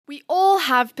We all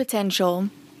have potential.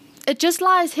 It just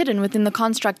lies hidden within the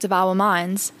construct of our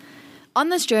minds. On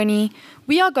this journey,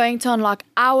 we are going to unlock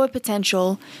our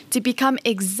potential to become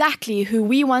exactly who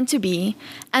we want to be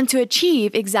and to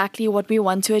achieve exactly what we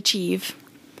want to achieve.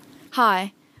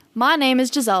 Hi, my name is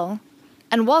Giselle,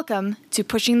 and welcome to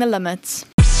Pushing the Limits.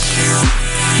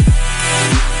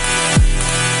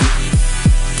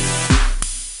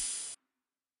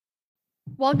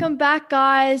 Welcome back,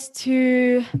 guys,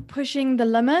 to Pushing the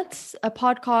Limits, a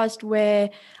podcast where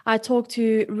I talk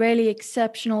to really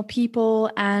exceptional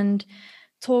people and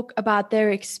talk about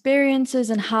their experiences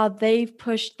and how they've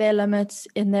pushed their limits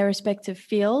in their respective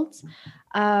fields.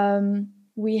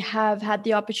 We have had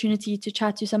the opportunity to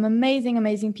chat to some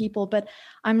amazing people, but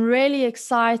I'm really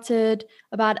excited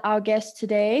about our guest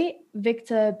today,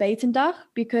 Victor Buitendach,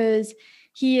 because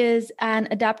he is an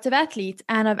adaptive athlete,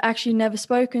 and I've actually never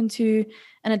spoken to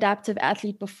an adaptive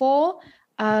athlete before.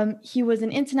 He was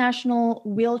an international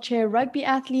wheelchair rugby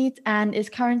athlete and is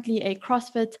currently a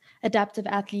CrossFit adaptive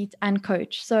athlete and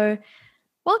coach. So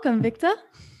welcome, Victor.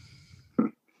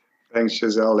 Thanks,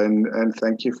 Giselle, and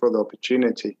thank you for the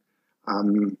opportunity.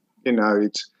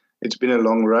 It's been a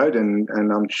long road, and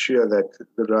I'm sure that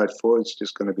the road forward is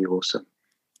just going to be awesome.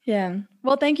 Yeah.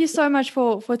 Well, thank you so much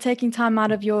for taking time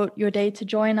out of your day to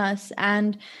join us.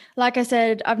 And like I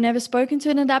said, I've never spoken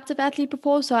to an adaptive athlete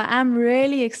before, so I am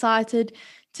really excited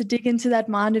to dig into that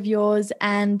mind of yours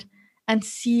and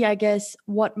see, I guess,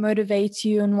 what motivates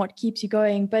you and what keeps you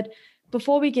going. But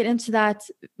before we get into that,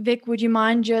 Vic, would you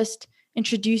mind just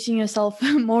introducing yourself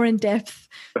more in depth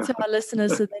to our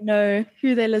listeners so they know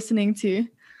who they're listening to?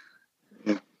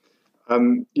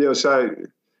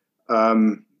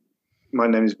 My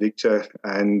name is Victor,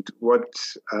 and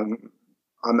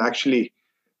I'm actually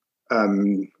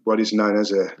what is known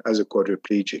as a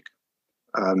quadriplegic.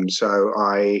 So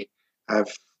I have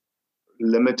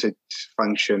limited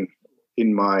function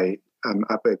in my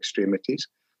upper extremities.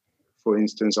 For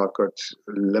instance, I've got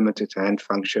limited hand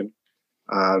function.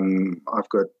 I've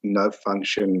got no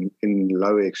function in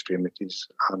lower extremities.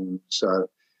 So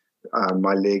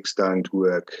my legs don't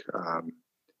work.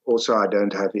 Also, I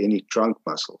don't have any trunk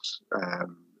muscles,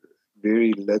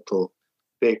 very little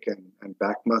back and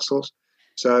back muscles.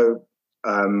 So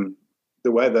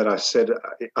the way that I set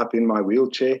up in my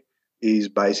wheelchair is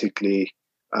basically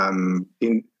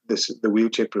the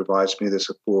wheelchair provides me the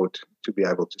support to be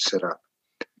able to sit up.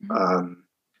 Mm-hmm.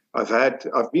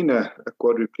 I've been a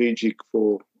quadriplegic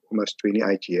for almost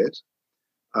 28 years,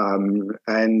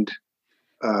 and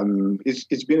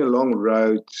it's been a long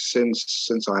road since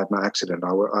I had my accident.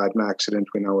 I had my accident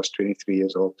when I was 23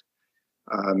 years old.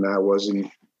 I was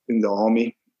in the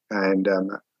army and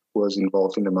was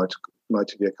involved in a motor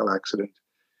vehicle accident,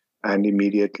 and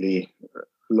immediately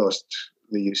lost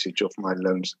the usage of my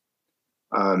limbs.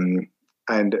 I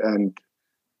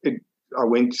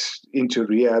went into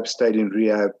rehab, stayed in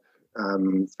rehab,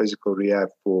 physical rehab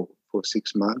for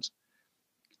 6 months.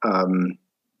 And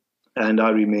I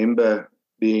remember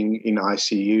being in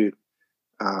ICU,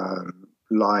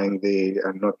 lying there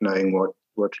and not knowing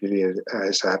what really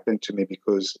has happened to me,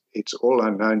 because it's all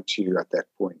unknown to you at that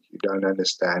point. You don't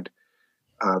understand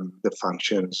the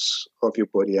functions of your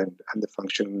body and the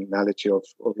functionality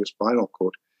of your spinal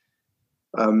cord.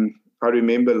 I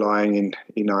remember lying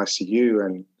in ICU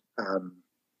and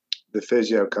the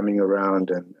physio coming around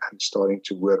and starting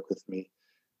to work with me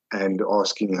and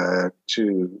asking her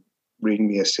to bring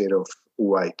me a set of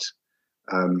weights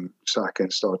so I can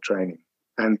start training.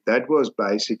 And that was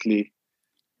basically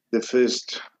the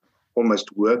first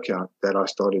almost workout that I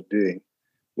started doing,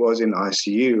 was in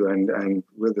ICU and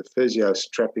with the physio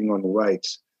strapping on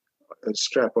weights, a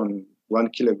strap on 1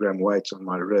 kilogram weights on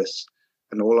my wrists,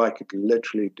 and all I could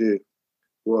literally do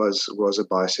was a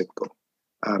bicycle.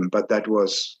 But that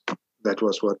was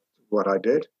what I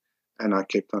did, and I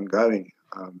kept on going,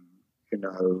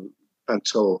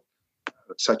 until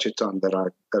such a time that I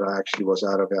actually was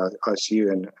out of ICU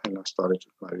and I started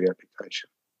with my rehabilitation.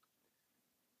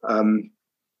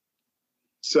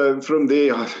 So from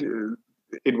there,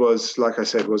 it was, like I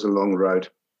said, was a long road,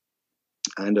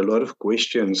 and a lot of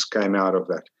questions came out of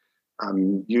that.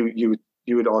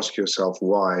 You would ask yourself,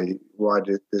 why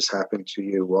did this happen to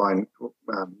you? Why,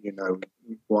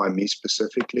 why me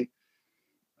specifically?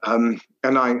 And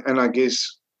I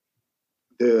guess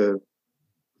the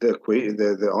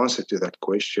answer to that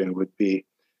question would be,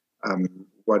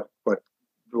 what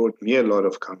brought me a lot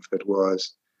of comfort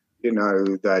was,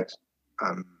 that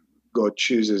God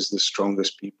chooses the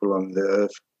strongest people on the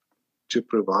earth to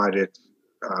provide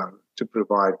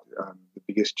the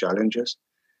biggest challenges,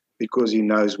 because He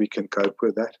knows we can cope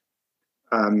with that,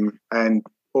 and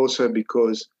also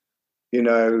because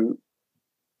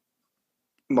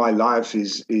my life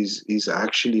is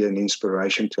actually an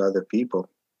inspiration to other people.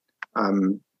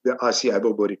 I see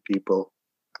able-bodied people.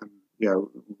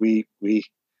 We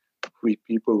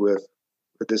people with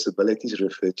disabilities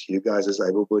refer to you guys as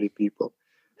able-bodied people.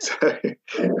 So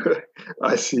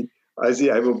I see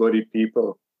able-bodied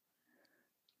people,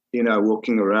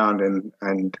 walking around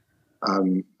and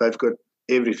they've got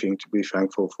everything to be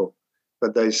thankful for,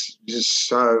 but they're just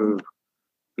so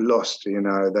lost.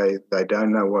 They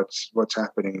don't know what's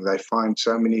happening. They find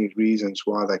so many reasons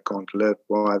why they can't live,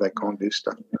 why they can't do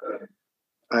stuff.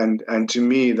 And to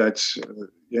me, that's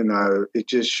it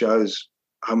just shows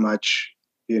how much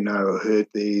hurt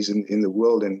there is in the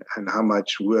world, and how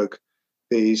much work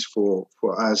there is for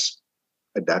us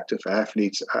adaptive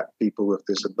athletes, people with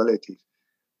disabilities,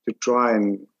 to try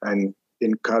and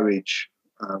encourage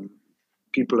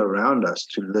people around us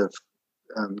to live,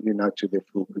 to their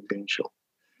full potential.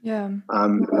 Yeah.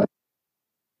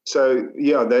 So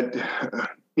yeah, that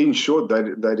in short,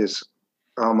 that is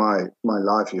how my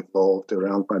life evolved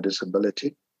around my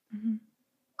disability. Mm-hmm.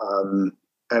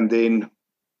 And then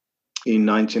in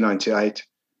 1998,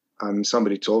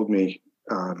 somebody told me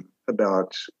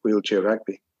about wheelchair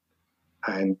rugby,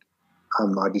 and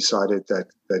I decided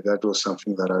that was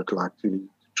something that I'd like to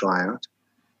try out.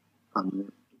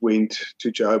 Went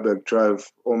to Joburg,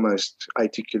 drove almost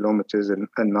 80 kilometers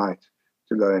a night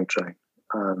to go and train.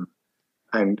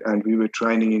 And we were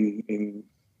training in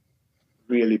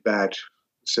really bad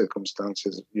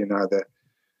circumstances.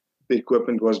 The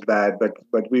equipment was bad,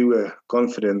 but we were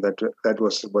confident that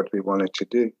was what we wanted to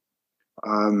do.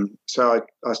 So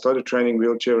I started training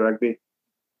wheelchair rugby.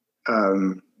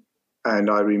 And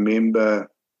I remember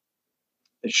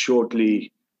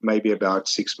shortly, maybe about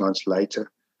 6 months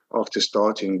later, after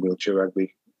starting wheelchair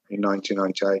rugby in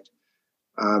 1998,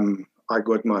 I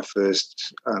got my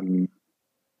first.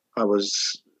 I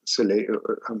was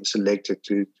selected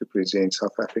to present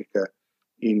South Africa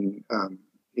in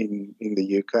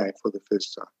the UK for the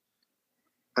first time.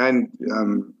 And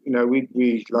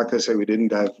we like I say, we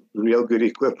didn't have real good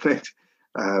equipment,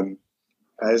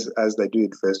 as they do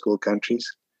in first world countries.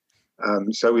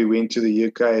 So we went to the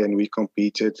UK and we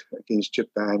competed against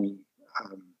Japan,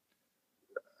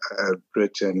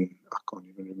 Britain. I can't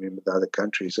even remember the other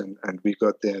countries. And we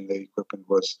got there, and the equipment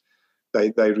was,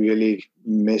 they really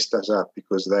messed us up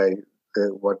because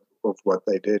what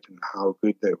they did and how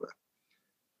good they were.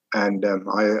 And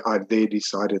I there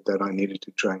decided that I needed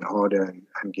to train harder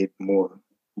and get more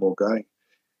going.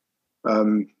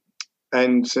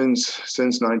 And since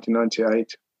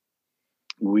 1998,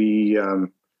 we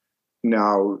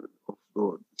now,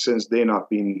 since then, I've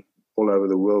been all over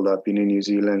the world. I've been in New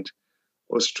Zealand,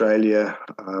 Australia,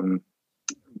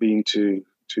 been to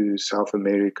South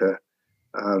America,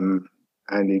 and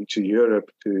into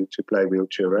Europe to play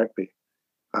wheelchair rugby.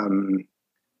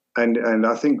 And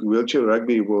I think wheelchair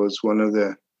rugby was one of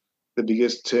the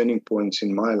biggest turning points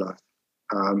in my life,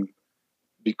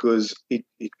 because it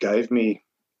gave me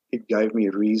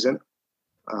a reason,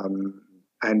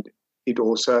 and it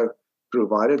also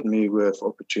provided me with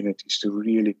opportunities to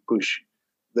really push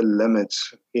the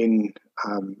limits in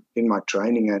my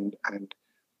training and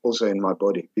also in my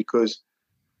body, because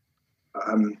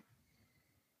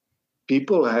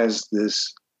people has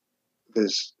this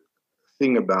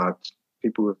thing about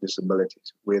people with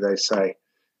disabilities where they say,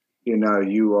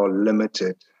 you are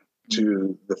limited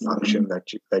to the function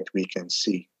that we can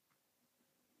see.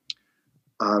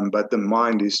 But the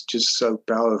mind is just so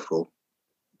powerful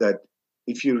that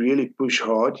if you really push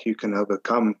hard, you can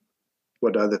overcome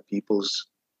what other people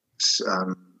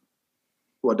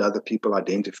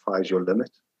identify as your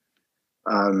limit.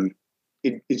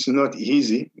 It's not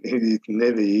easy. It's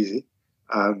never easy.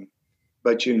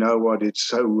 But you know what? It's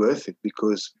so worth it,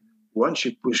 because once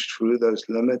you push through those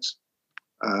limits,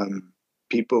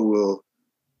 people will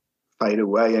fade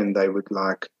away, and they would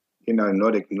not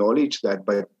acknowledge that,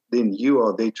 but then you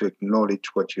are there to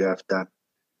acknowledge what you have done.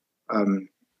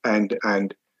 And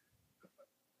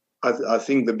I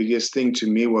think the biggest thing to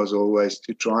me was always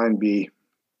to try and be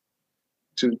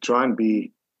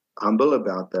humble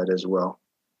about that as well,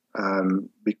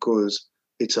 because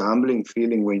it's a humbling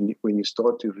feeling when you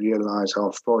start to realize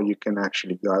how far you can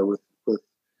actually go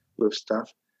with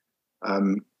stuff,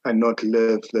 and not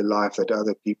live the life that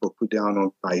other people put down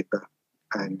on paper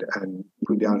and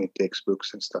put down in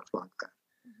textbooks and stuff like that.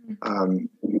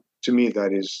 Mm-hmm. To me,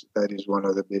 that is one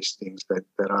of the best things that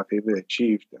I've ever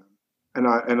achieved, and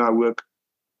I work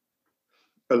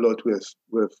a lot with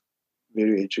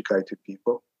very educated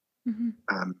people, mm-hmm.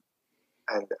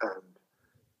 And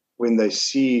when they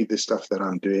see the stuff that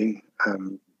I'm doing,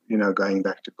 going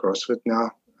back to CrossFit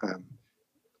now,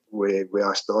 where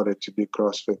I started to do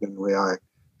CrossFit and where I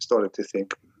started to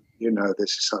think,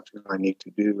 this is something I need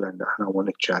to do and I want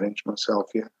to challenge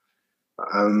myself here.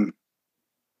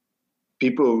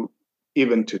 People,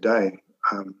 even today,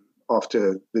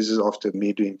 after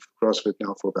me doing CrossFit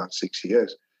now for about 6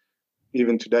 years,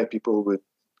 even today, people would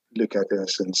look at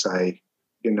us and say,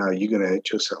 you're going to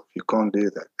hurt yourself. You can't do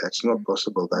that. That's not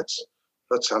possible. That's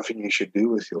not something you should do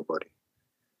with your body.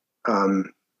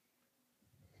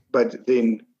 But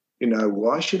then,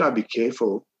 why should I be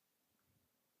careful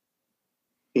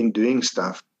in doing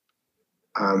stuff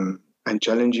and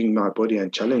challenging my body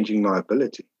and challenging my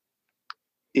ability?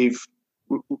 Is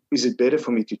it better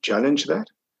for me to challenge that,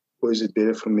 or is it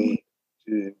better for me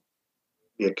to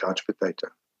be a couch potato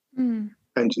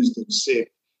and just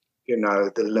accept,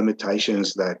 the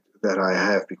limitations that I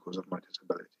have because of my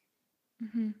disability?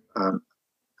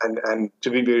 And to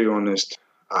be very honest,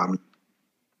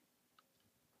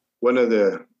 one of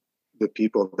the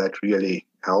people that really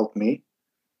helped me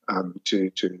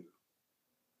to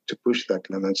push that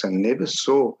limits, and it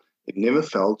never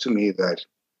felt to me that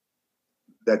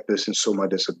person saw my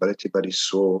disability, but he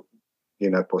saw,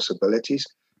 possibilities.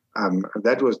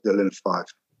 That was Dylan Five.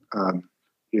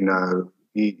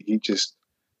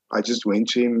 I just went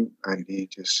to him and he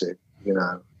just said,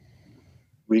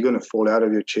 we're going to fall out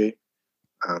of your chair.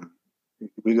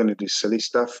 We're going to do silly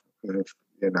stuff,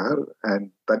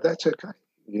 but that's okay.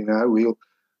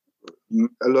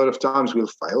 A lot of times we'll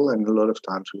fail and a lot of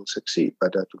times we'll succeed,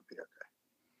 but that would be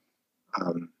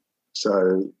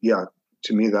okay.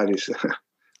 To me, that is,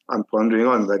 I'm pondering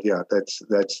on, but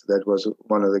that was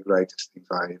one of the greatest things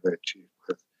I ever achieved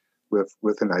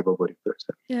with an able-bodied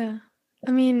person. Yeah.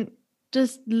 I mean,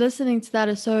 just listening to that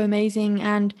is so amazing.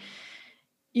 And,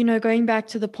 going back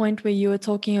to the point where you were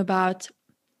talking about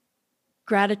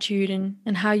gratitude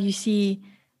and how you see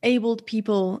abled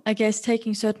people, I guess,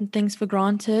 taking certain things for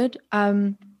granted.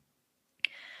 I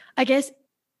guess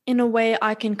in a way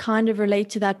I can kind of relate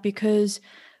to that because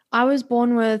I was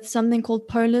born with something called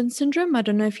Poland syndrome. I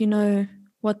don't know if you know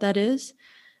what that is.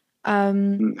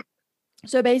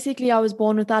 So basically I was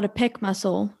born without a pec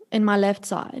muscle in my left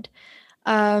side.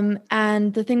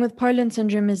 And the thing with Poland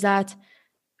syndrome is that,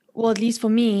 well, at least for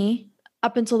me,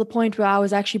 up until the point where I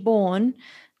was actually born,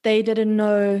 they didn't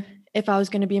know if I was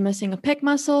going to be missing a pec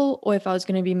muscle or if I was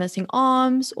going to be missing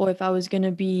arms or if I was going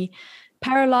to be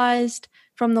paralyzed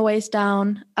from the waist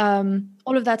down.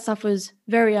 All of that stuff was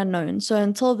very unknown. So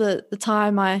until the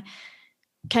time I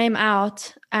came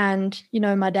out and,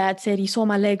 my dad said he saw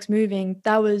my legs moving,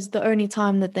 that was the only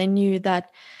time that they knew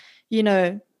that,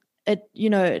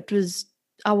 it was,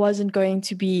 I wasn't going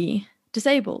to be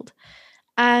disabled.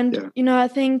 And, I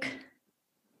think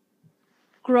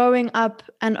growing up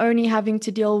and only having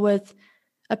to deal with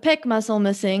a pec muscle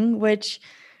missing, which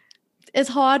is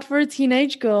hard for a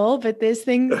teenage girl, but there's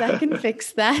things that can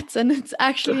fix that. And it's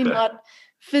actually not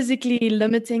physically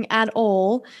limiting at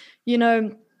all.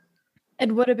 It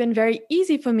would have been very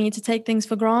easy for me to take things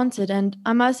for granted. And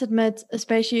I must admit,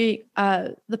 especially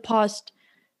the past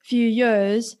few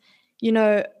years,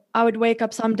 I would wake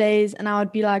up some days and I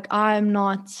would be like, I'm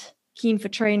not keen for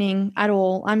training at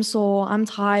all. I'm sore, I'm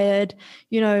tired,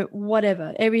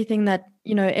 whatever, everything that,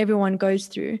 everyone goes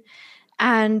through.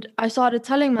 And I started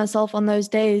telling myself on those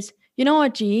days, you know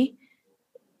what, G,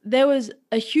 there was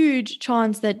a huge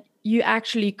chance that you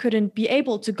actually couldn't be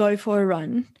able to go for a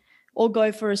run or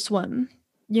go for a swim,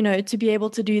 to be able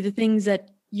to do the things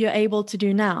that you're able to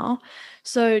do now.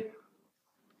 So,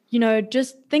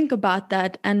 just think about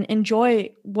that and enjoy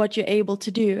what you're able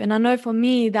to do. And I know for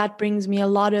me, that brings me a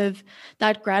lot of,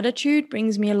 that gratitude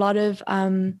brings me a lot of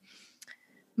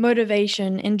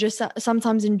motivation in just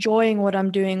sometimes enjoying what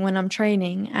I'm doing when I'm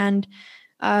training. And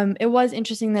it was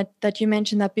interesting that you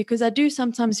mentioned that, because I do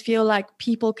sometimes feel like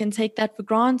people can take that for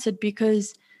granted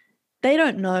because they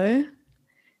don't know.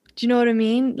 Do you know what I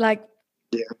mean? Like,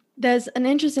 There's an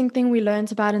interesting thing we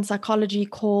learned about in psychology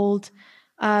called,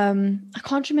 I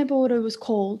can't remember what it was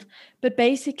called, but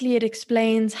basically it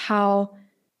explains how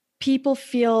people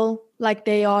feel like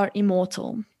they are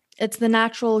immortal. It's the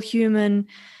natural human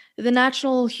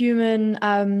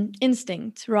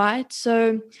instinct, right?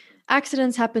 So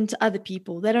accidents happen to other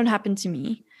people. They don't happen to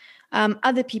me.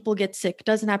 Other people get sick.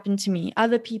 Doesn't happen to me.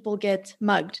 Other people get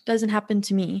mugged. Doesn't happen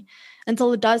to me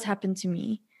until it does happen to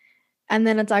me. And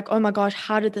then it's like, oh my gosh,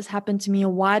 how did this happen to me?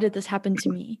 Or why did this happen to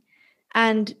me?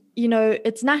 And,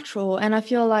 it's natural. And I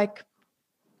feel like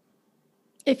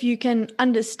if you can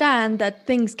understand that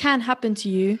things can happen to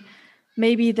you,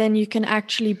 maybe then you can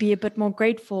actually be a bit more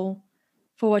grateful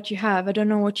for what you have. I don't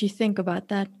know what you think about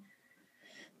that.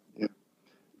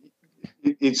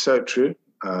 It's so true.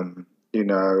 You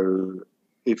know,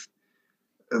 if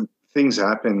things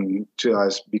happen to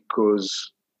us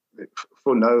because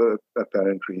for no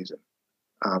apparent reason,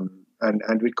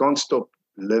 and we can't stop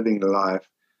living life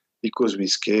because we're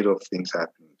scared of things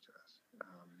happening to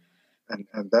us.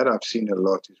 And that I've seen a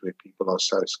lot is where people are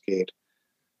so scared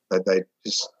that they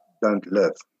just don't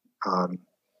live.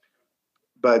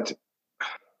 But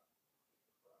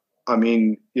I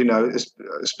mean, you know,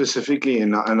 specifically,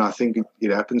 and I think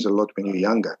it happens a lot when you're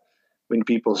younger, when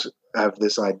people have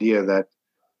this idea that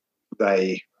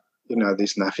they, you know,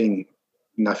 there's nothing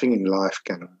in life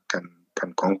can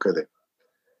conquer them.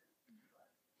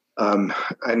 And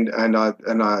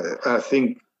I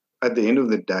think at the end of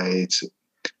the day,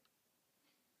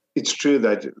 it's true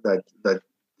that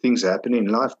things happen in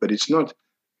life, but it's not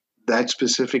that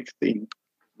specific thing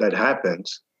that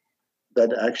happens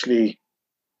that actually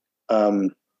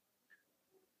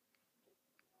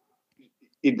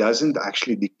it doesn't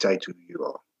actually dictate who you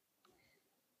are.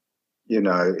 You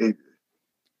know,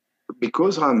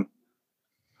 because I'm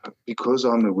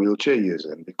a wheelchair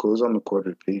user, and because I'm a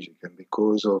quadriplegic, and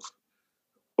because of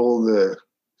all the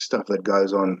stuff that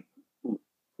goes on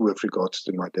with regards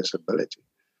to my disability,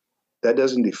 that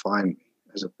doesn't define me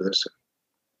as a person.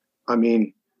 I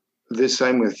mean, the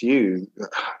same with you.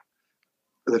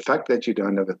 The fact that you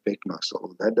don't have a pec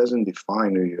muscle, that doesn't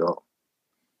define who you are.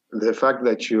 The fact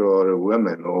that you are a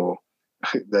woman or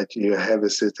that you have a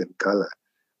certain color,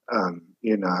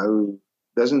 you know,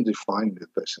 doesn't define the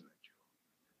person that you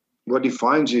are. What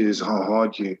defines you is how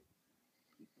hard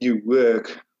you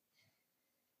work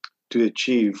to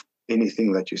achieve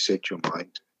anything that you set your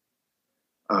mind to,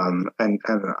 and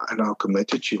how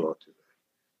committed you are to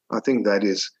that. I think that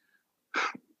is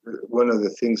one of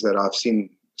the things that I've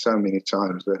seen so many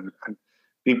times, and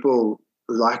people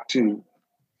like to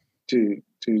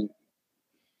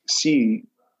see,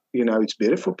 you know, it's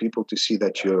better for people to see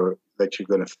that you're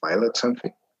going to fail at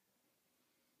something,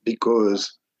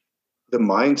 because the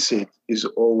mindset is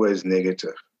always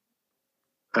negative,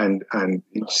 and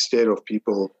instead of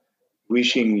people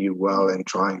wishing you well and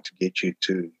trying to get you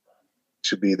to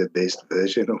be the best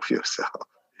version of yourself.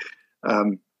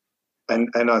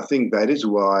 And I think that is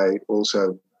why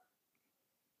also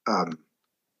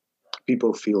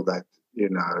people feel that, you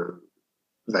know,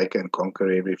 they can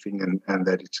conquer everything, and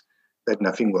that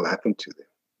nothing will happen to them,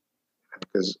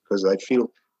 because they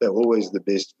feel they're always the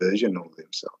best version of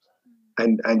themselves,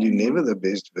 and you're never the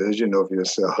best version of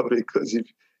yourself because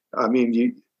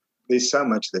there's so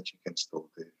much that you can still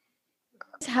do.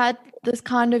 Had this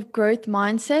kind of growth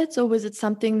mindset, or was it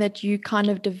something that you kind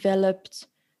of developed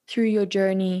through your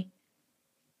journey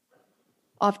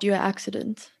after your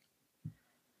accident?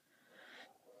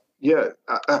 Yeah,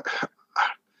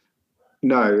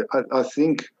 no, I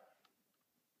think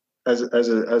as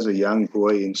a young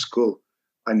boy in school,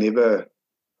 I never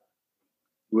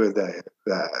were the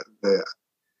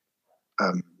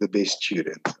best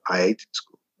student. I hated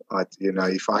school. You know,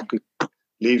 if I could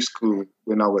leave school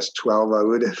when I was 12, I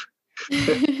would have.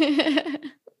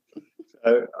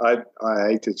 So I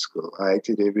hated school. I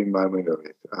hated every moment of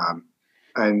it.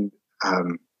 And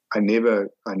I never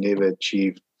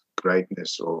achieved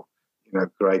greatness or, you know,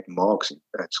 great marks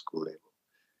at school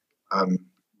level.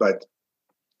 But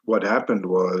what happened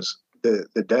was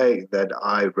the day that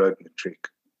I wrote matric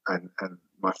and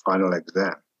my final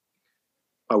exam,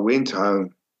 I went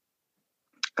home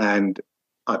and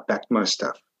I packed my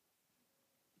stuff,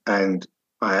 and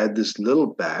I had this little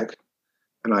bag,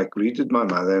 and I greeted my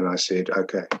mother and I said,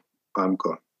 "Okay, I'm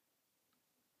gone."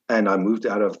 And I moved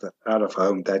out of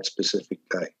home that specific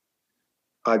day.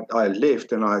 I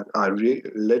left, and I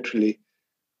literally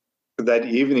that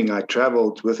evening I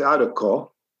traveled without a car.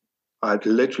 I'd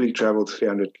literally traveled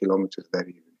 300 kilometers that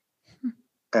evening,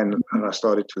 and I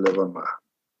started to live on my own,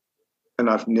 and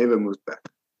I've never moved back.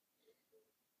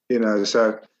 You know,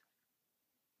 so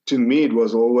to me it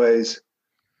was always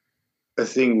a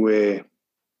thing where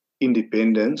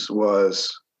independence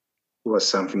was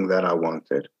something that I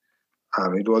wanted.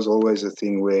 It was always a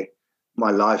thing where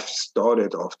my life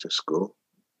started after school,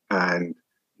 and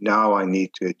now I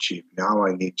need to achieve. Now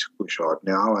I need to push hard.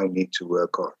 Now I need to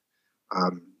work hard.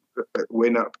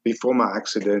 Before my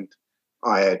accident,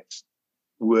 I had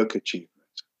work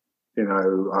achievements. You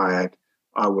know,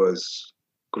 I was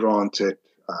granted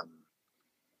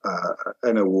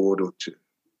an award or two.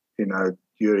 You know,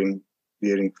 during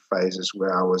phases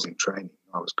where I was in training,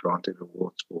 I was granted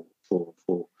awards for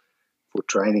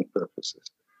training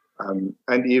purposes. And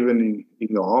even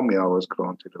in the army, I was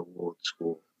granted awards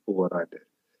for what I did.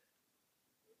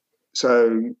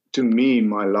 So to me,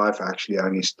 my life actually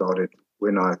only started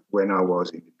when I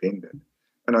was independent.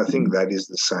 And I think that is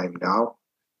the same now.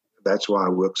 That's why I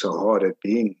work so hard at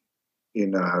being,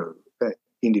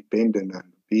 independent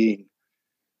and being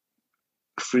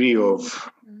free of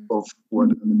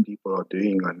what other people are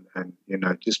doing, and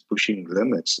just pushing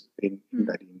limits in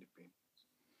that independence.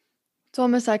 It's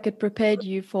almost like it prepared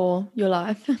you for your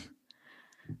life.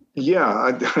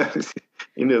 Yeah,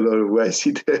 in a lot of ways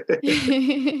it did.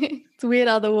 It's weird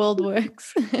how the world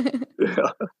works.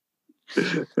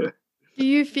 Do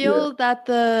you feel that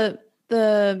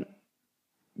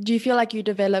do you feel like you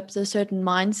developed a certain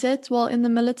mindset while in the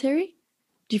military?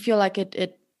 Do you feel like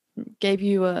it gave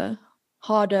you a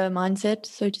harder mindset,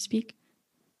 so to speak?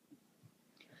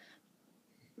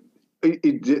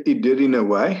 It did in a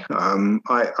way. I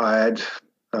had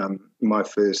my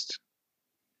first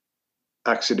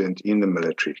accident in the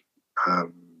military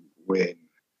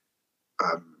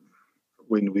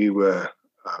when we were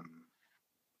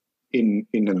in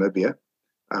Namibia,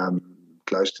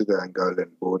 close to the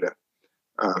Angolan border.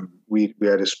 We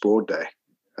had a sport day.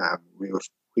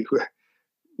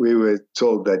 We were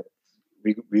told that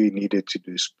we needed to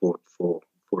do sport for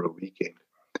a weekend.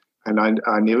 And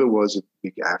I never was a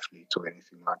big athlete or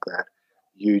anything like that,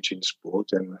 huge in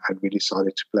sport, and we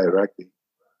decided to play rugby.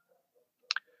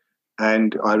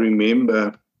 And I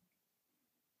remember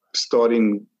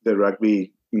starting the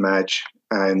rugby match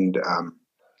and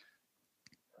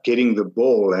getting the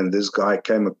ball, and this guy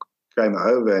came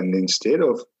over, and instead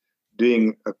of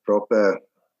doing a proper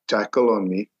tackle on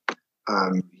me,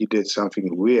 he did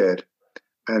something weird,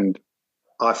 and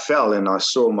I fell, and I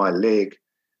saw my leg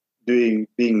being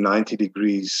 90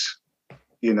 degrees,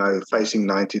 facing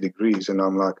 90 degrees. And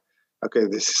I'm like, okay,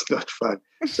 this is not fun.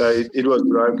 So it was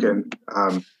broken.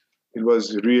 It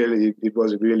was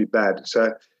really bad.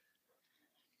 So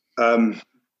the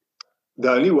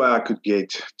only way I could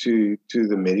get to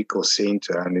the medical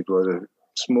center, and it was a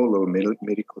small little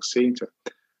medical center,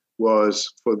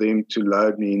 was for them to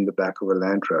load me in the back of a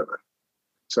Land Rover.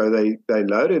 So they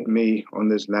loaded me on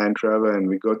this Land Rover, and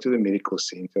we got to the medical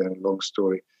center. Long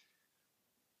story.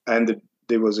 And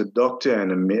there was a doctor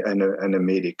and a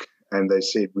medic, and they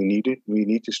said, we need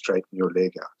to straighten your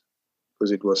leg out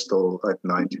because it was still at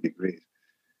 90 degrees.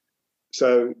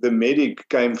 So the medic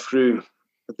came through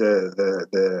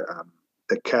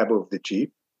the cab of the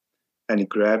Jeep, and he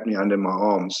grabbed me under my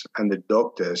arms, and the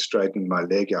doctor straightened my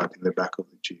leg out in the back of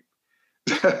the Jeep.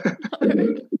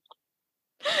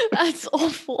 That's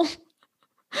awful.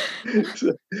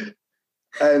 So,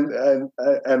 and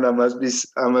I must be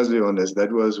honest,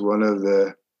 that was one of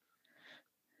the.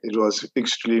 It was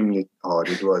extremely hard.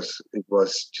 It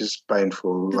was just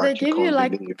painful. Did they give you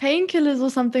like painkillers or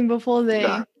something before they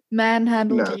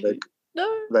manhandled you?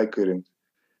 They couldn't.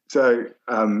 So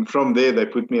from there, they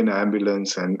put me in an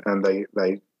ambulance, and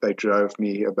they drove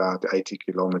me about 80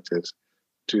 kilometers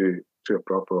to a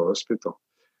proper hospital.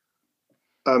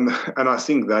 And I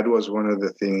think that was one of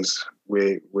the things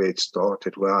where it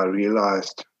started, where I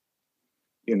realized,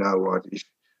 you know what,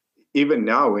 even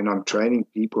now when I'm training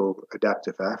people,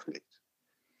 adaptive athletes,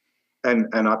 and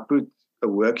I put a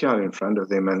workout in front of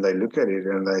them and they look at it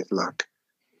and they're like,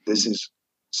 this is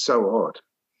so hard.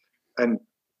 And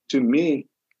to me,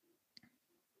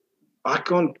 I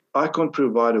can't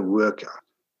provide a workout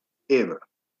ever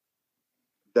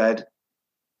that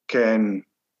can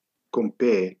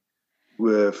compare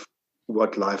with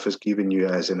what life has given you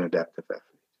as an adaptive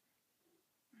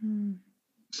athlete.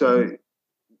 So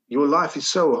your life is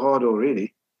so hard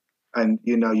already, and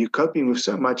you're coping with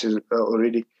so much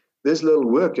already. This little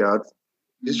workout,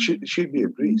 this should be a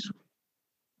breeze,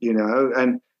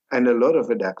 and a lot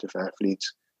of adaptive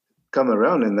athletes come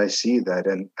around and they see that,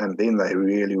 and then they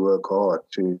really work hard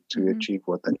to achieve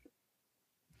what they do.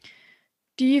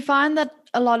 Do you find that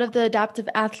a lot of the adaptive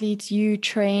athletes you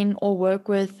train or work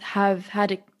with have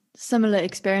had similar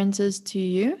experiences to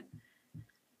you?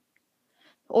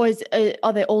 Or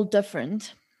are they all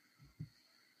different?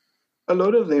 A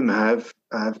lot of them have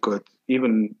got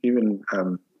even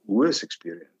worse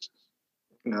experiences.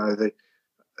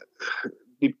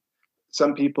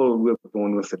 Some people were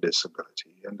born with a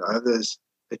disability, and others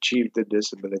achieved the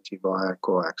disability via a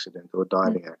car accident or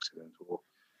diving accident or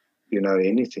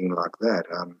anything like that.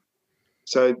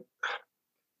 So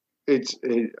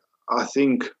I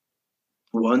think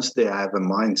once they have a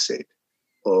mindset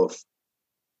of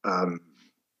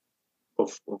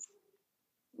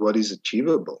what is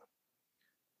achievable,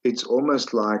 it's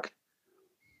almost like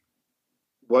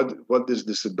what this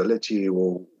disability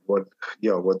or what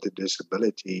the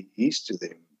disability is to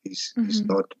them is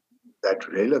not that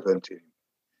relevant to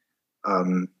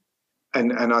them.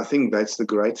 And I think that's the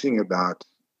great thing about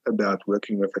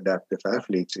working with adaptive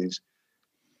athletes is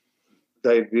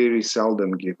they very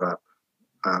seldom give up.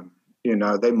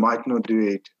 They might not do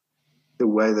it the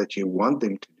way that you want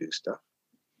them to do stuff.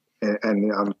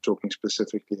 And I'm talking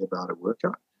specifically about a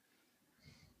workout.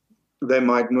 They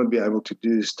might not be able to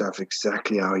do stuff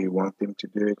exactly how you want them to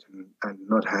do it, and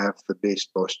not have the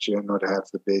best posture, not have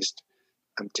the best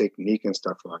technique and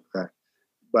stuff like that.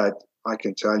 But I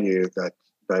can tell you that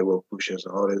they will push as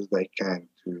hard as they can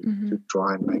to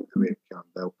try and make the rep count.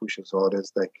 They'll push as hard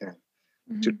as they can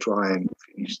to try and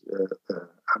finish the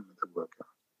workout.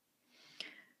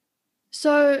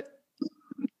 So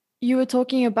you were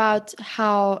talking about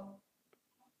how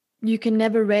you can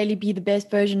never really be the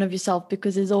best version of yourself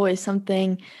because there's always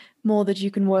something more that you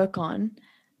can work on.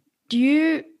 Do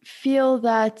you feel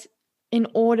that in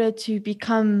order to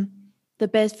become the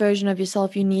best version of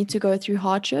yourself, you need to go through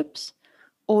hardships?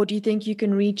 Or do you think you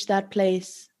can reach that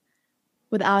place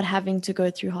without having to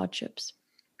go through hardships?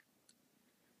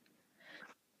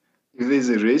 If there's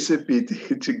a recipe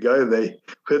to go there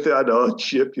without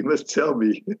hardship, you must tell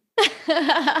me.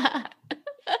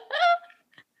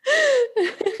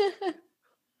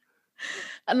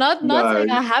 Not saying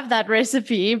I have that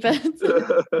recipe, but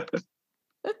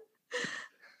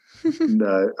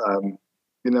no.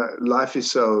 Life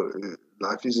is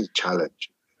a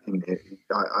challenge. I'm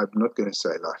not going to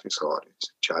say life is hard. It's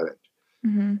a challenge.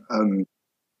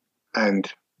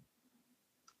 And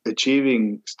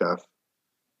achieving stuff.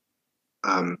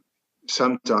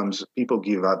 Sometimes people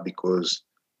give up because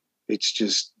it's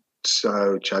just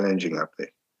so challenging up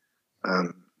there.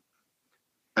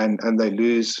 And they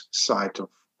lose sight of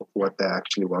what they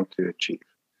actually want to achieve.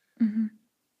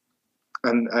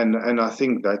 And I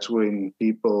think that's when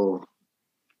people,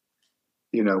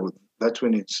 that's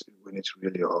when it's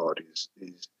really hard is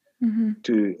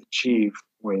to achieve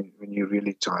when you're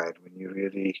really tired, when you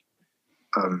really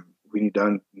when you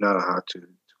don't know how to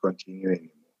continue anymore.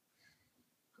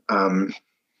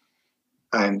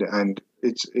 And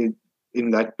it's in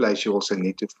that place you also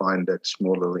need to find that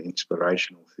small little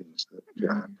inspirational things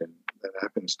that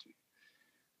happens to you.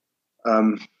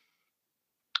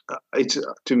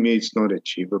 To me, it's not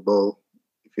achievable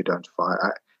if you don't fight.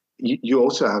 You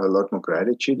also have a lot more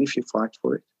gratitude if you fight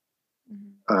for it.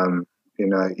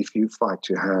 If you fight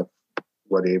to have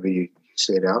whatever you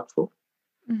set out for,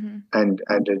 and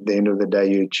at the end of the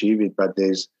day you achieve it, but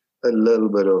there's a little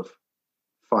bit of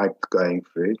fight going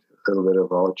through it, a little bit of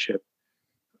hardship.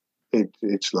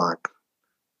 It's like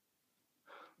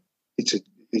it's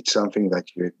something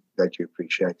that you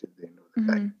appreciate at the end of the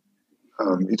day.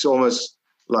 It's almost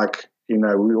like,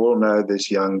 we all know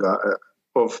this young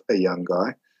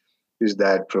guy whose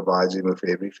dad provides him with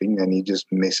everything and he just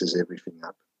messes everything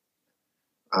up.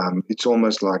 It's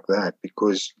almost like that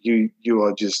because you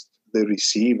are just the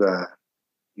receiver.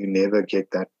 You never get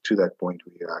to that point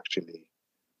where you actually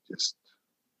just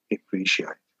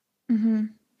appreciate.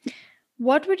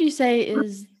 What would you say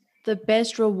is the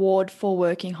best reward for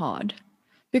working hard?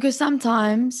 Because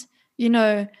sometimes,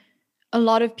 a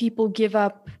lot of people give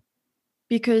up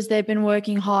because they've been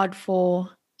working hard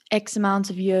for X amount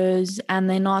of years and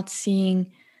they're not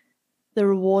seeing the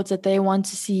rewards that they want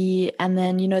to see. And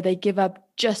then, they give up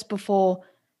just before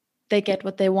they get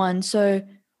what they want. So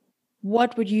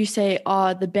what would you say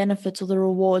are the benefits or the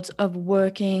rewards of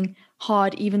working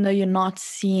hard, even though you're not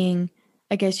seeing,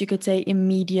 I guess you could say,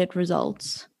 immediate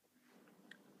results?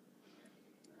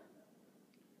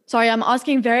 Sorry, I'm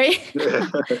asking very,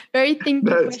 very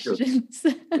thinky questions.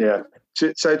 Yeah.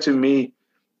 So to me,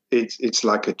 it's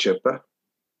like a chipper,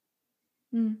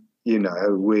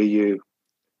 where you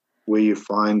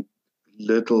find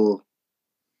little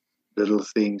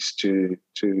things to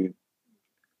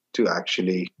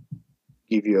actually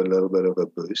give you a little bit of a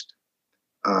boost.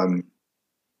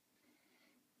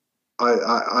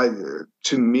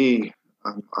 To me,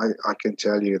 I can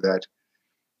tell you that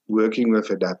working with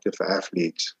adaptive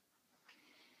athletes,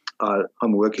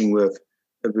 I'm working with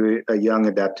a young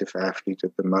adaptive athlete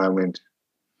at the moment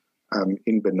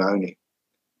in Benoni.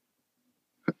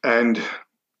 And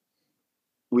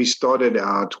we started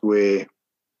out where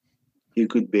he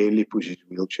could barely push his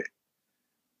wheelchair.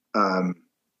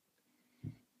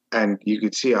 And you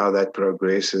could see how that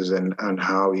progresses and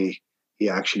how he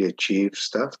actually achieves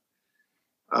stuff.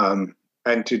 And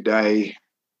today,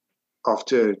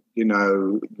 after,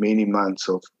 many months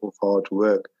of hard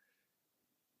work,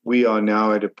 we are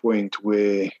now at a point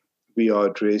where we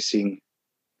are addressing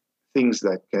things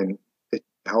that can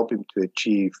help him to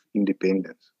achieve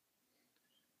independence.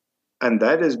 And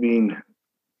that has been,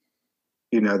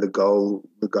 the goal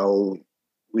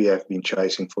we have been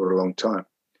chasing for a long time.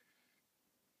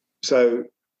 So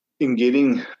in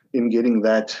getting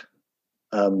that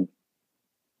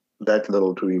that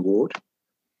little reward.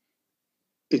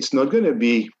 It's not going to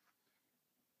be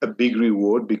a big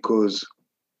reward because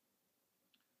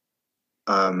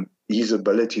his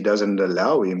ability doesn't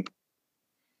allow him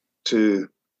to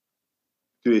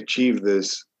achieve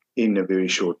this in a very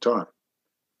short time.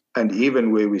 And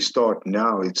even where we start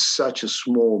now, it's such a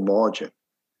small margin.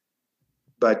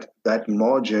 But that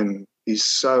margin is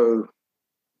so,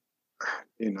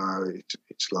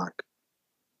 it's like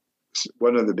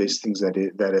one of the best things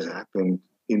that has happened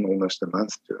in almost a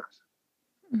month to us.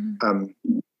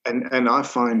 Mm-hmm. And I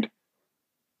find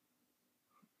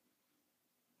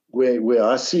where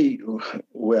I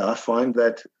find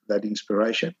that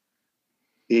inspiration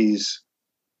is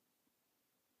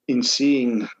in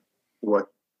seeing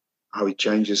how it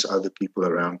changes other people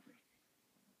around me.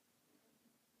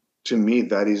 To me,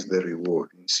 that is the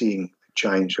reward, in seeing the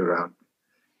change around me,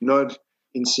 not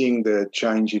in seeing the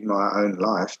change in my own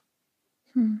life,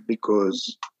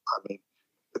 because I mean,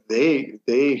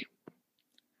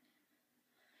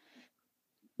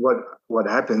 what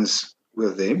happens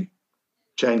with them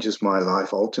changes my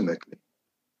life ultimately.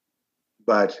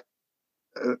 But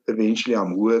eventually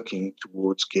I'm working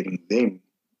towards getting them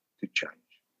to change.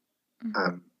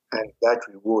 And that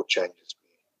reward changes me.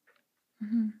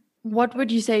 Mm-hmm. What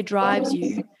would you say drives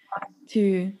you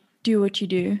to do what you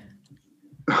do?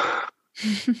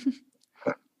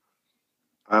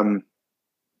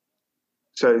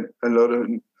 So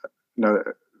there's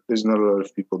not a lot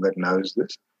of people that knows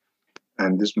this,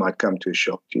 and this might come to a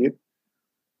shock to you.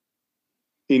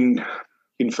 In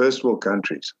first world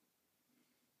countries,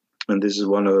 and this is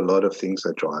one of a lot of things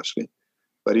that drives me,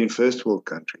 but in first world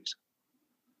countries,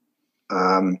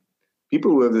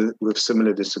 people with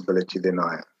similar disability than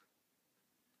I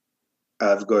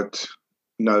have got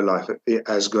no life,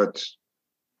 has got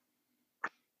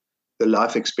the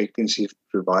life expectancy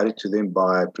provided to them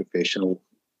by professionals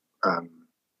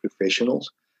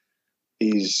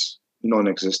is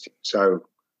non-existent. So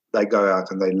they go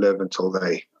out and they live until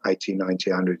they're 80, 90,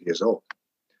 100 years old.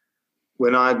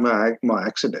 When I had my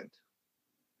accident,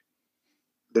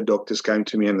 the doctors came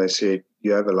to me and they said,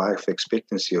 you have a life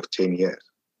expectancy of 10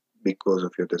 years because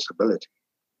of your disability.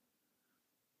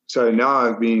 So now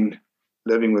I've been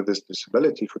living with this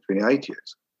disability for 28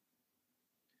 years.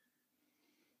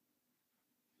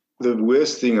 The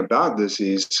worst thing about this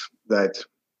is that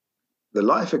the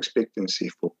life expectancy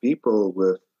for people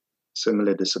with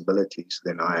similar disabilities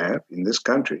than I have in this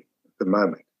country at the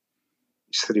moment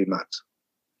is 3 months.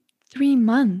 3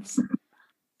 months?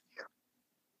 Yeah.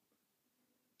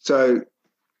 So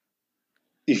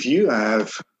if you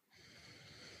have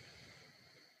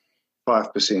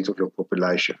 5% of your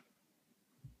population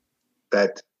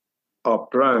that are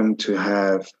prone to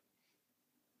have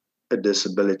a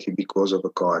disability because of a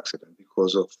car accident,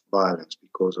 because of violence,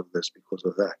 because of this, because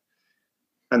of that,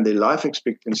 and their life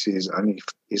expectancy is only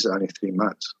 3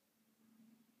 months,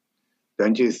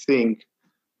 don't you think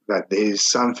that there's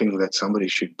something that somebody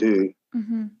should do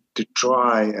to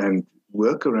try and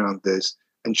work around this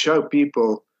and show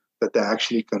people that they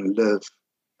actually can live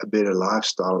a better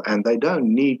lifestyle and they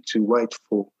don't need to wait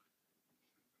for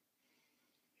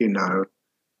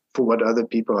what other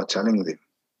people are telling them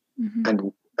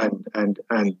and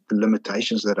the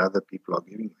limitations that other people are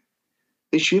giving them.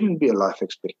 There shouldn't be a life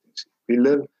expectancy. We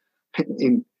live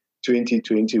in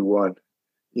 2021,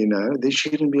 there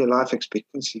shouldn't be a life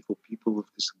expectancy for people with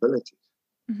disabilities.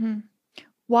 Mm-hmm.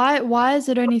 Why is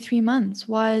it only 3 months?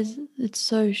 Why is it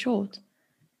so short?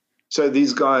 So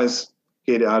these guys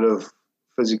get out of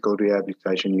physical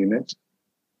rehabilitation units,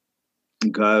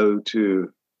 go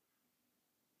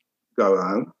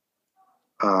home,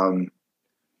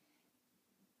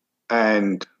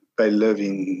 and they live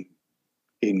in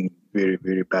very,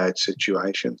 very bad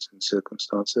situations and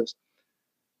circumstances.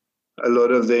 A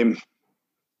lot of them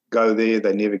go there,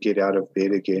 they never get out of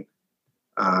bed again.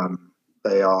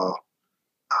 They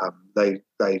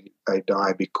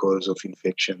die because of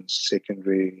infections,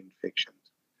 secondary infections.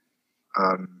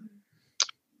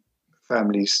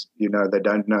 Families, they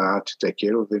don't know how to take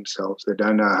care of themselves. They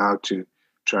don't know how to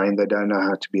train. They don't know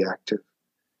how to be active.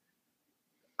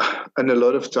 And a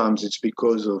lot of times it's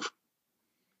because of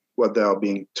what they are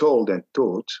being told and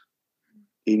taught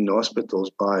in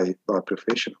hospitals by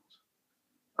professionals.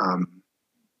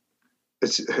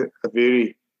 It's a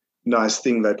very nice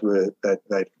thing that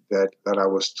I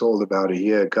was told about a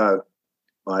year ago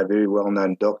by a very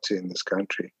well-known doctor in this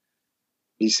country.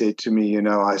 He said to me,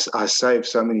 I save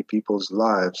so many people's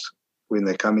lives when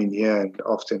they come in here and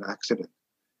after an accident.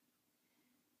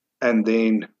 And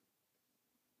then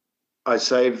I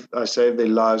save their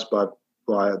lives by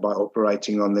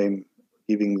operating on them,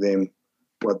 giving them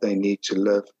what they need to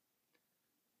live.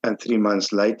 and 3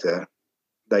 months later,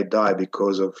 they die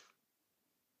because of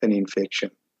an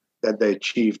infection that they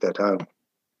achieved at home.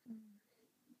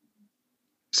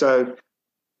 So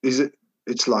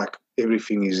it's like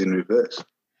everything is in reverse.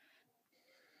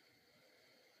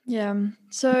 Yeah.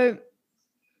 So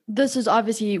this is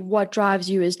obviously what drives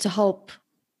you, is to help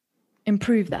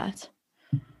improve that.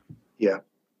 Yeah.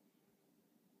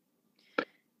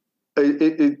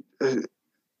 It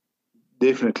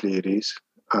definitely it is,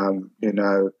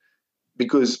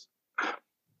 because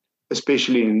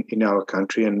especially in our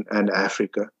country and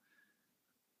Africa,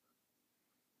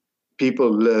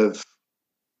 people live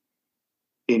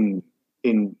in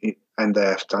and they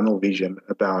have tunnel vision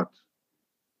about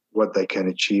what they can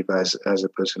achieve as a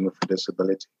person with a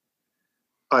disability.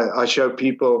 I show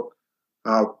people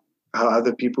how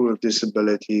other people with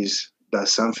disabilities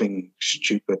does something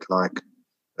stupid like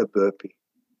a burpee,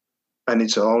 and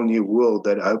it's a whole new world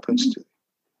that opens to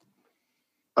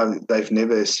them. They've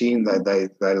never seen that.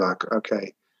 They're like,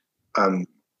 okay,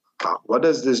 what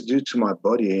does this do to my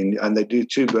body? And they do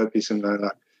 2 burpees and they're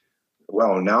like,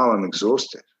 well, now I'm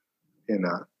exhausted.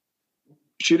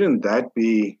 Shouldn't that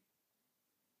be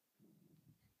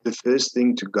the first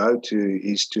thing to go to,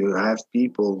 is to have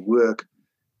people work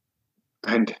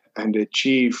and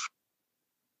achieve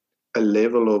a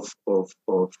level of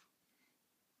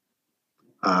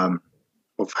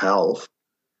health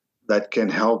that can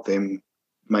help them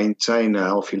maintain a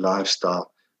healthy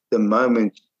lifestyle the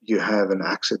moment you have an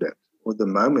accident or the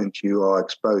moment you are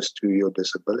exposed to your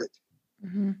disability.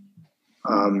 Mm-hmm.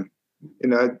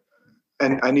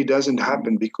 And it doesn't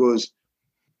happen because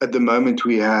at the moment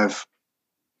we have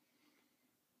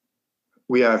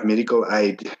medical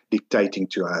aid dictating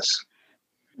to us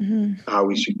how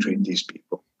we should treat these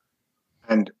people,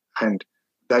 and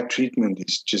that treatment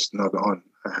is just not on,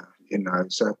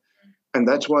 So, and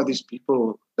that's why these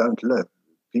people don't live.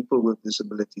 People with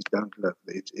disabilities don't live.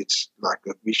 It's like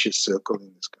a vicious circle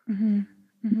in this country.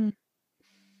 Mm-hmm. Mm-hmm.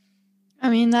 I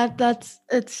mean,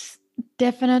 it's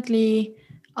definitely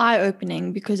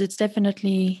eye-opening, because it's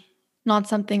definitely not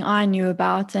something I knew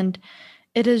about. And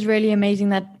it is really amazing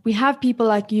that we have people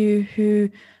like you who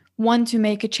want to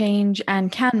make a change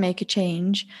and can make a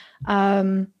change,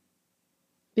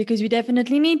 because we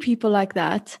definitely need people like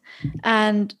that.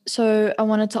 And so I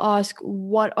wanted to ask,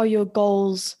 what are your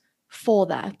goals for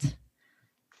that?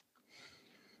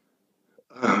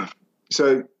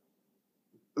 So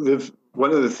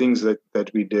one of the things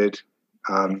that we did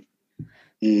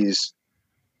is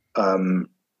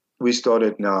we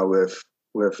started now with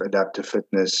adaptive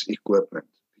fitness equipment,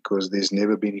 because there's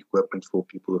never been equipment for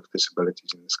people with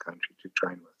disabilities in this country to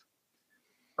train with.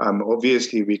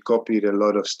 Obviously, we copied a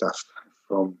lot of stuff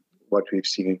from what we've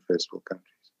seen in first world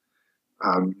countries.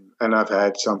 And I've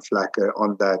had some flack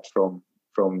on that from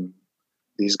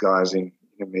these guys in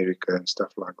America and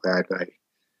stuff like that. They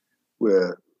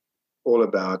were all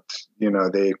about,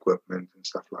 their equipment and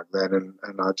stuff like that.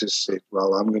 And I just said,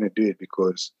 well, I'm going to do it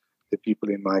because the people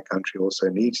in my country also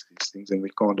needs these things and we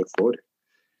can't afford it.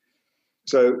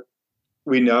 So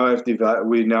we now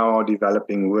are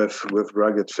developing with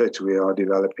Rugged Fit, we are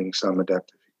developing some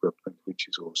adaptive equipment, which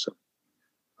is awesome.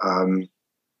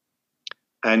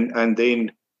 And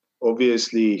then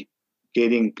obviously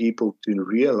getting people to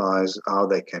realize how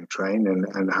they can train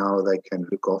and how they can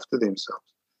look after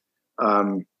themselves.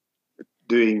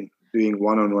 Doing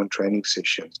one-on-one training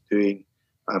sessions, doing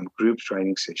group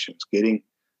training sessions, getting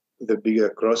the bigger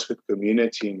CrossFit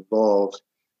community involved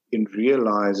in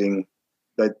realizing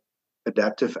that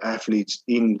adaptive athletes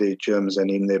in their gyms and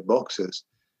in their boxes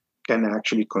can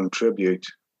actually contribute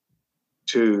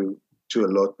to a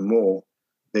lot more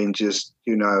than just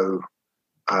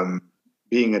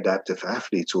being adaptive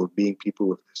athletes or being people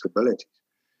with disabilities.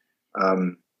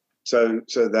 So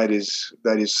that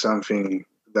is something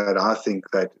that I think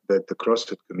that the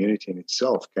CrossFit community in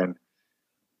itself can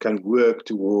work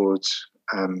towards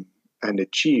and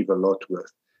achieve a lot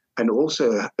with, and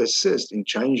also assist in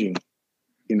changing,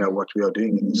 what we are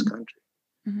doing in this country.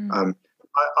 Mm-hmm.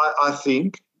 I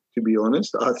think, to be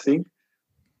honest,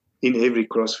 in every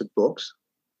CrossFit box,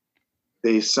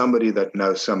 there's somebody that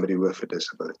knows somebody with a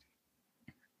disability.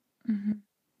 Mm-hmm.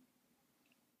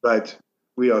 But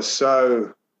we are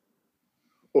so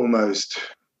almost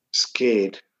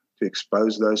scared to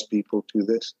expose those people to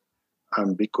this,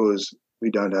 because we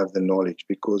don't have the knowledge,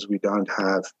 because we don't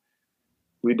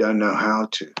know how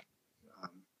to.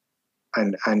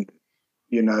 And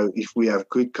if we have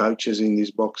good coaches in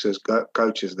these boxes,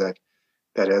 coaches that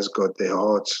has got their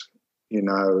hearts,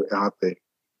 out there,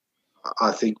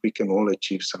 I think we can all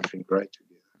achieve something great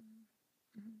together.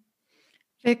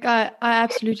 Vic, I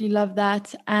absolutely love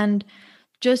that. And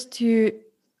just to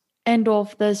end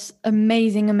off this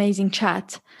amazing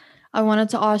chat, I wanted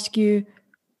to ask you,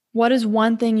 what is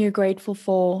one thing you're grateful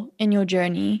for in your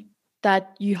journey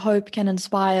that you hope can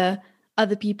inspire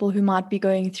other people who might be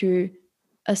going through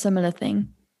a similar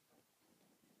thing?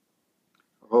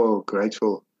 Oh,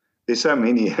 grateful. There's so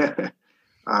many. That's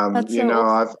You so know,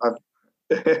 awesome.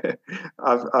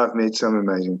 I've met some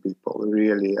amazing people.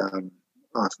 Really,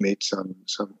 I've met some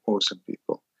awesome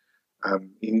people.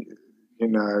 You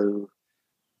know,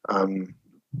 um,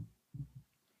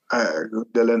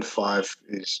 Dylan Five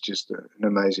is just an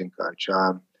amazing coach.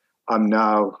 I'm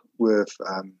now with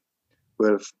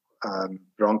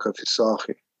Bronco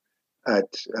Visagie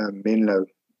at Menlo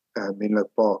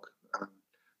Park,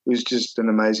 who's just an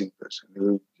amazing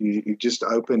person. He just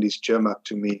opened his gym up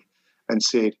to me and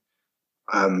said,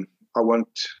 I want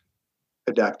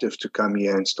Adaptive to come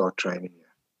here and start training here.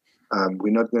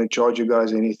 We're not going to charge you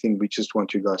guys anything. We just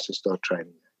want you guys to start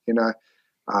training here. You know,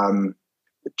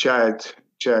 Chad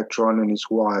Tron and his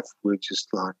wife were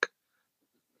just like,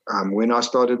 when I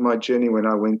started my journey, when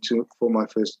I went to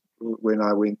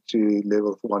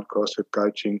level 1 CrossFit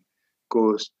coaching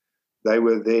course, they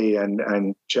were there,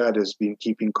 and Chad has been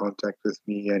keeping contact with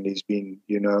me, and he's been,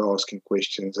 asking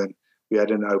questions, and we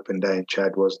had an open day, and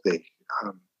Chad was there.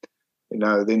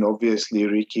 Then obviously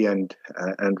Ricky and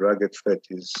Rugged Fit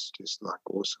is just like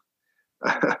awesome.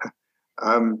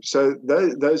 So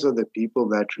those are the people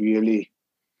that really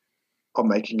are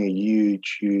making a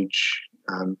huge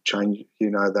change.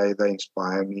 They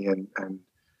inspire me, and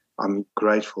I'm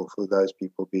grateful for those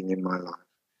people being in my life.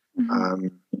 Mm-hmm.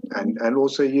 And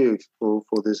also you for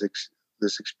this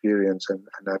experience and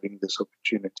having this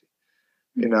opportunity.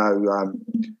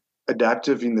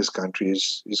 Adaptive in this country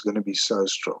is going to be so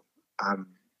strong.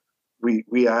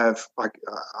 We have,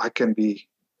 I can be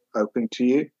open to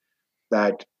you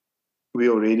that we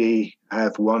already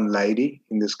have one lady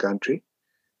in this country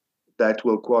that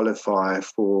will qualify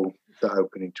for the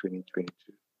Open in 2022.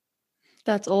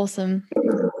 That's awesome.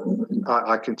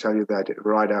 I can tell you that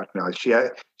right out now.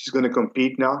 She's going to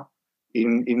compete now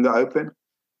in the Open,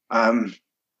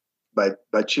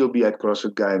 but she'll be at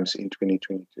CrossFit Games in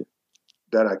 2022.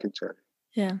 That I can tell you.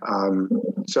 Yeah.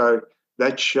 So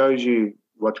that shows you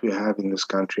what we have in this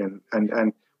country,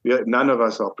 and none of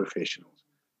us are professionals,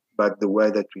 but the way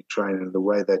that we train and the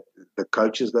way that the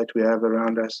coaches that we have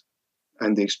around us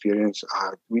and the experience,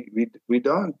 we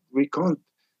can't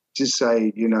just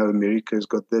say, America's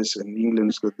got this and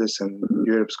England's got this and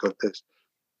Europe's got this.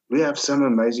 We have some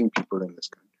amazing people in this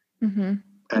country. Mm-hmm.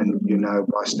 And,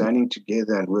 by standing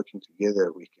together and working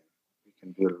together, we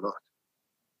can do a lot.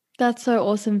 That's so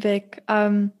awesome, Vic.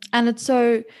 And it's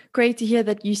so great to hear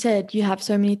that you said you have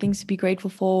so many things to be grateful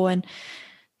for. And,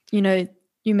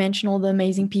 you mentioned all the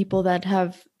amazing people that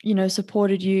have,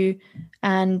 supported you.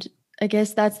 And I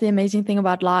guess that's the amazing thing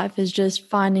about life, is just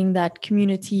finding that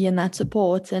community and that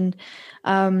support. And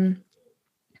I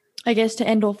guess to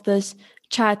end off this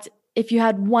chat, if you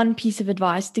had one piece of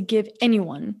advice to give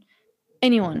anyone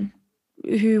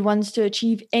who wants to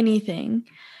achieve anything,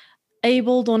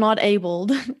 abled or not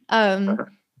abled,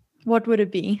 what would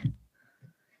it be?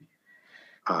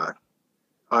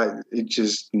 It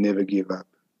just never give up.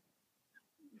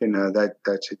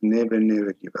 That's it. Never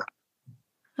give up.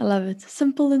 I love it.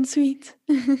 Simple and sweet.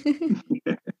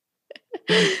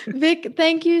 Vic,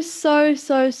 thank you so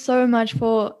much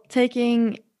for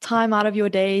taking time out of your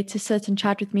day to sit and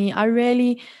chat with me. I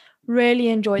really, really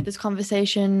enjoyed this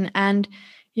conversation. And,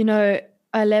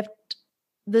 I left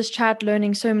this chat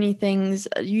learning so many things.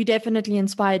 You definitely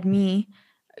inspired me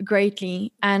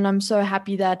greatly. And I'm so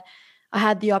happy that I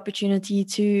had the opportunity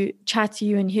to chat to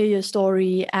you and hear your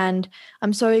story. And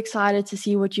I'm so excited to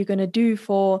see what you're going to do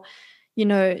for,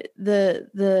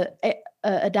 the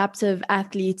adaptive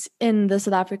athletes in the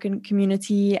South African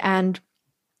community. And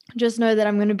just know that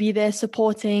I'm going to be there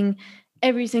supporting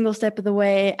every single step of the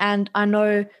way. And I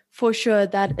know for sure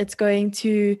that it's going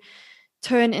to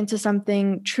turn into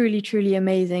something truly, truly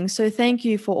amazing. So thank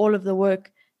you for all of the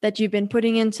work that you've been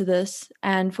putting into this,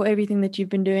 and for everything that you've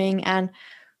been doing, and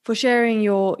for sharing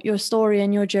your story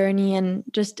and your journey, and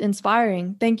just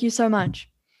inspiring. Thank you so much.